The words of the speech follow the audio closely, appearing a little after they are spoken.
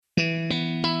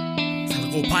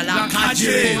Salgo pa' la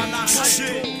calle.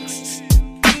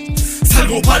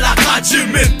 Salgo pa' la calle,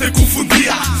 mente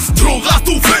confundida. Droga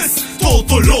tú ves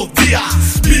todos los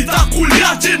días. Vida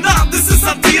culia llena de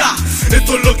cesantía.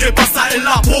 Esto es lo que pasa en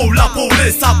la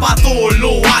pobreza pa' todos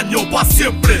los años, pa'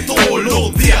 siempre, todos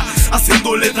los días,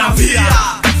 haciendo letra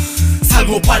vía.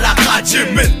 Salgo pa' la calle,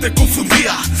 mente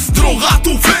confundida. Droga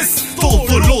tú ves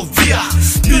todos los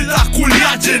días. Vida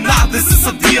culia llena de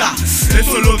cesantía.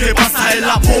 Esto es lo que pasa en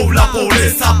la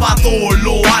pobreza pa' todos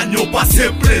los años, pa'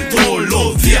 siempre, todos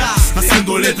los días,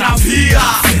 haciendo letra vía.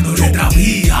 Haciendo letra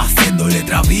vía, haciendo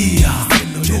letra vía,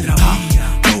 haciendo letra vía.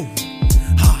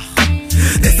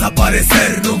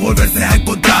 Desaparecer, no volverse a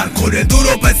encontrar, con el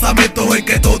duro pensamiento en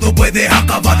que todo puede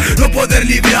acabar, no poder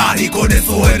lidiar y con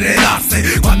eso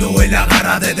enredarse, cuando en la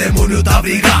garra de demonio te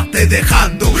abrigaste,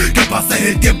 dejando que pase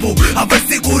el tiempo a ver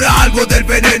si cura algo del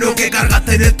veneno que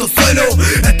cargaste en estos suelos.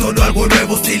 Esto no es algo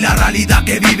nuevo, si la realidad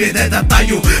que vive desde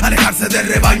antaño, alejarse del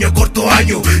rebaño en corto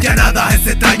año, ya nada es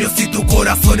extraño si tu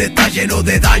corazón está lleno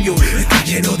de daño, está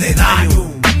lleno de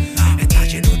daño, está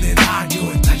lleno de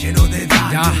daño, está lleno de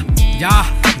daño.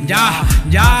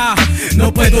 Ya,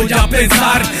 no puedo ya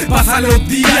pensar. Pasan los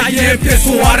días y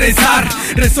empiezo a rezar.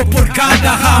 Rezo por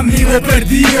cada amigo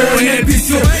perdido en el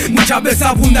vicio. Muchas veces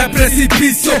abunda el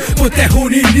precipicio, pues dejo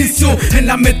un inicio. En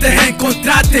la mente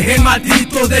encontraste el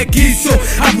maldito desquicio.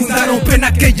 Abundaron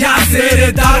penas que ya se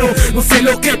heredaron. No sé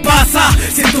lo que pasa,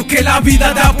 siento que la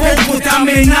vida de a poco te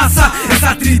amenaza.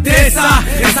 Esa tristeza,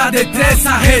 esa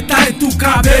destreza está en tu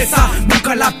cabeza.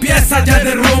 Busca la pieza ya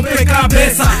de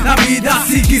rompecabezas. La vida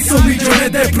sigue y son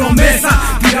millones de promesas.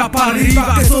 Tira para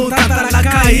arriba que son tantas las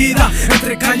caídas.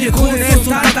 Entre callejones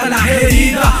son tantas las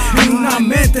heridas. En una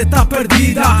mente está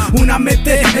perdida, una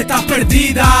mente está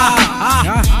perdida.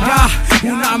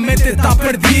 Una mente está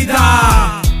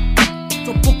perdida.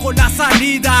 Tampoco la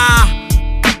salida.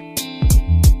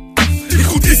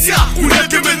 Injusticia, una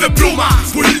que me desploma.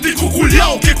 Político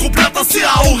culiao que con plata se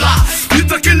ahoga.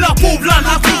 Mientras que en la pobla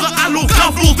la droga a los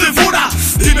cabros devora.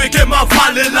 Dime qué más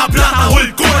vale la plata o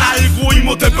el cora. El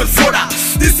egoísmo te perfora.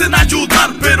 Dicen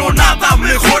ayudar pero nada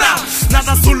mejora.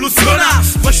 Nada soluciona,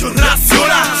 pues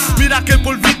reacciona. Mira que el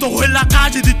polvito en la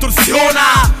calle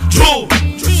distorsiona.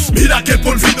 Mira que el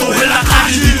polvito en la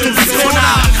calle distorsiona.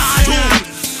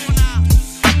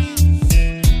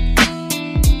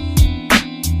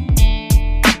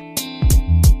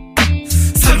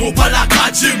 Salgo pa' la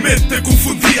calle, mente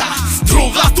confundida.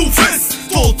 Droga tú ves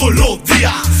todos los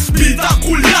días. Vida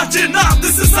culia llena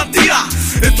de cesantía.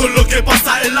 Esto es lo que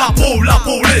pasa en la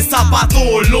pobreza pa'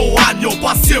 todos los años,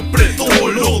 pa' siempre,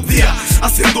 todos los días,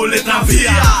 haciendo letra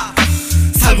vía.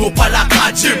 Salgo pa' la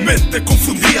calle, mente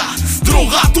confundida.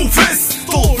 Droga tú ves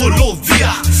todos los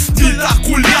días. Vida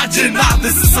culia llena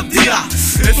de cesantía.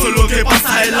 Esto es lo que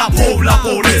pasa en la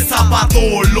pobreza pa'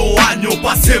 todos los años,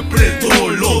 pa' siempre,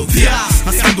 todos los días,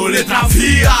 haciendo letra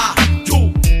vía.